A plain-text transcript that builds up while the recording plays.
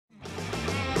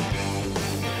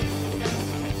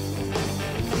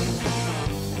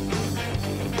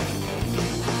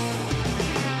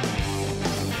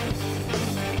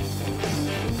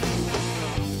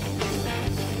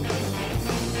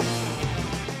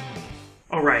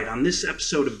Alright, on this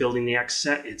episode of Building the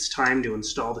Exocet, it's time to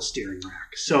install the steering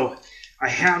rack. So I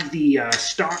have the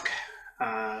stock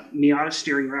Miata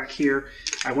steering rack here.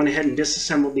 I went ahead and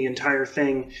disassembled the entire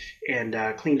thing and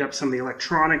cleaned up some of the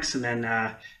electronics and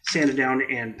then sanded down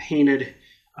and painted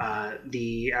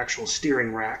the actual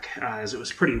steering rack as it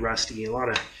was pretty rusty. A lot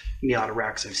of Miata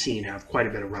racks I've seen have quite a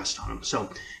bit of rust on them. So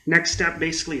next step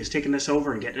basically is taking this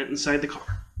over and getting it inside the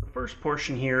car. First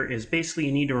portion here is basically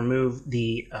you need to remove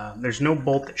the, there's no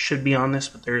bolt that should be on this,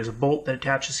 but there is a bolt that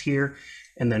attaches here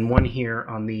and then one here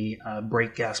on the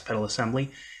brake gas pedal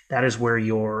assembly. That is where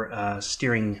your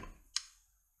steering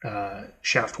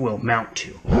shaft will mount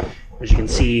to. As you can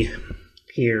see,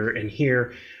 here and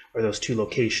here are those two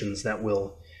locations that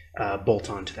will bolt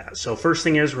onto that. So first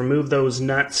thing is remove those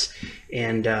nuts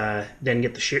and then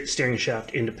get the steering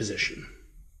shaft into position.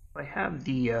 I have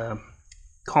the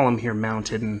column here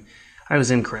mounted and I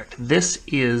was incorrect. This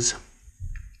is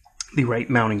the right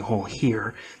mounting hole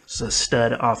here. This is a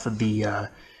stud off of the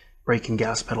brake and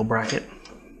gas pedal bracket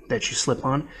that you slip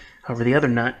on. However, the other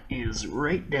nut is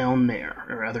right down there,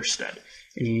 or other stud,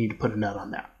 and you need to put a nut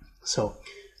on that. So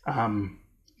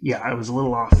yeah, I was a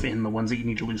little off in the ones that you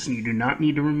need to loosen. You do not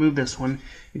need to remove this one.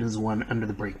 It is the one under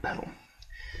the brake pedal.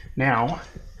 Now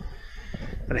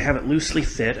that I have it loosely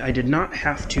fit, I did not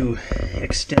have to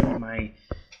extend my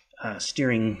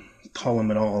steering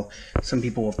column at all. Some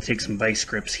people will take some vice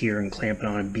grips here and clamp it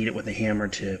on and beat it with a hammer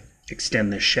to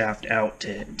extend the shaft out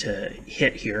to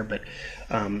hit here, but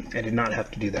I did not have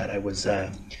to do that. I was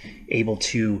able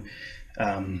to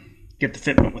get the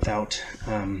fitment without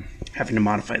having to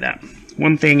modify that.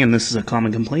 One thing, and this is a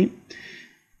common complaint,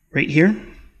 right here,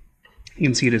 you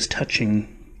can see it is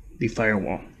touching the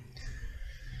firewall.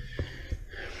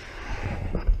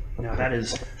 Now that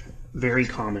is very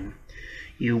common.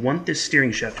 You want this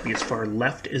steering shaft to be as far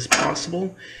left as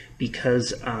possible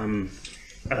because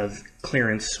of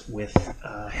clearance with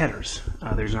headers.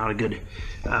 There's not a good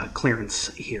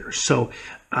clearance here. So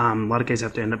a lot of guys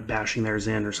have to end up bashing theirs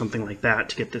in or something like that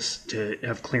to get this to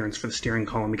have clearance for the steering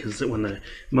column, because when the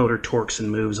motor torques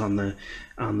and moves on the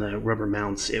rubber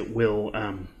mounts, it will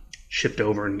shift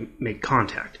over and make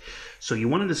contact. So you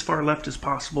want it as far left as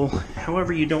possible.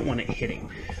 However, you don't want it hitting.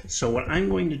 So what I'm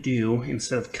going to do,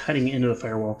 instead of cutting into the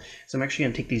firewall, is I'm actually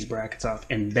going to take these brackets off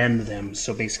and bend them.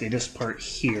 So basically this part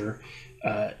here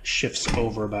shifts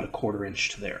over about 1/4 inch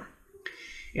to there.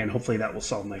 And hopefully that will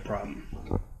solve my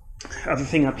problem. Other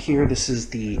thing up here, this is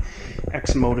the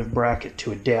exomotive bracket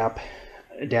to adapt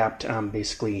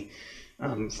basically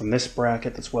from this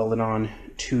bracket that's welded on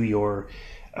to your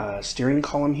steering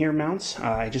column here mounts.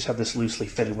 I just have this loosely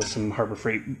fitted with some Harbor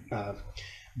Freight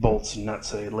bolts and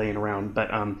nuts that I laying around,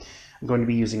 but I'm going to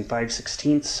be using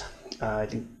 5/16, I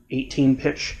think 18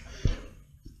 pitch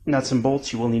nuts and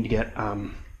bolts. You will need to get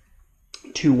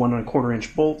 2 1¼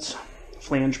 inch bolts,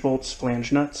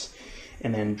 flange nuts,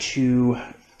 and then 2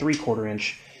 3/4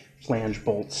 inch flange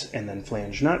bolts and then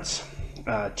flange nuts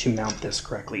to mount this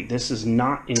correctly. This is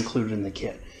not included in the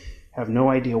kit. I have no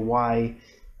idea why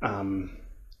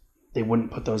they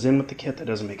wouldn't put those in with the kit. That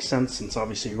doesn't make sense, since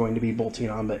obviously you're going to be bolting it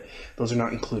on, but those are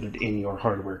not included in your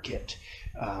hardware kit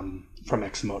from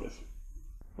Exomotive.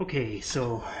 Okay,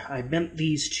 so I bent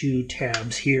these two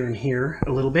tabs here and here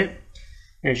a little bit.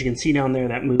 As you can see down there,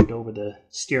 that moved over the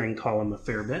steering column a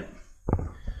fair bit.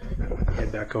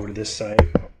 Head back over to this side.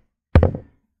 I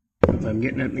don't know if I'm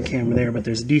getting it in the camera there, but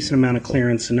there's a decent amount of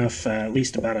clearance, enough, at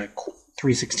least about a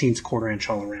 3/16 1/4 inch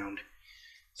all around.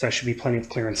 So that should be plenty of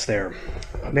clearance there.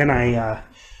 Then I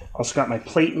also got my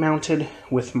plate mounted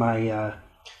with my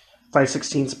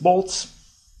 5/16 bolts.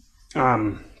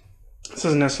 This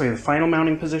isn't necessarily the final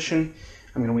mounting position.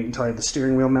 I'm going to wait until I have the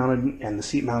steering wheel mounted and the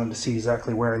seat mounted to see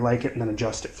exactly where I like it and then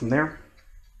adjust it from there.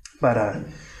 But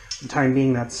for the time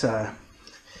being, that's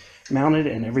mounted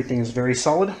and everything is very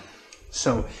solid.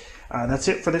 So that's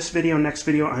it for this video. Next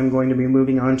video, I'm going to be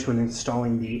moving on to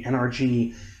installing the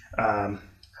NRG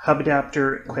hub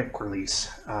adapter quick release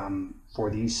for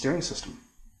the steering system.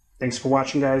 Thanks for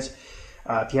watching, guys.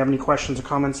 If you have any questions or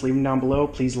comments, leave them down below.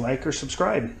 Please like or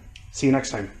subscribe. See you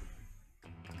next time.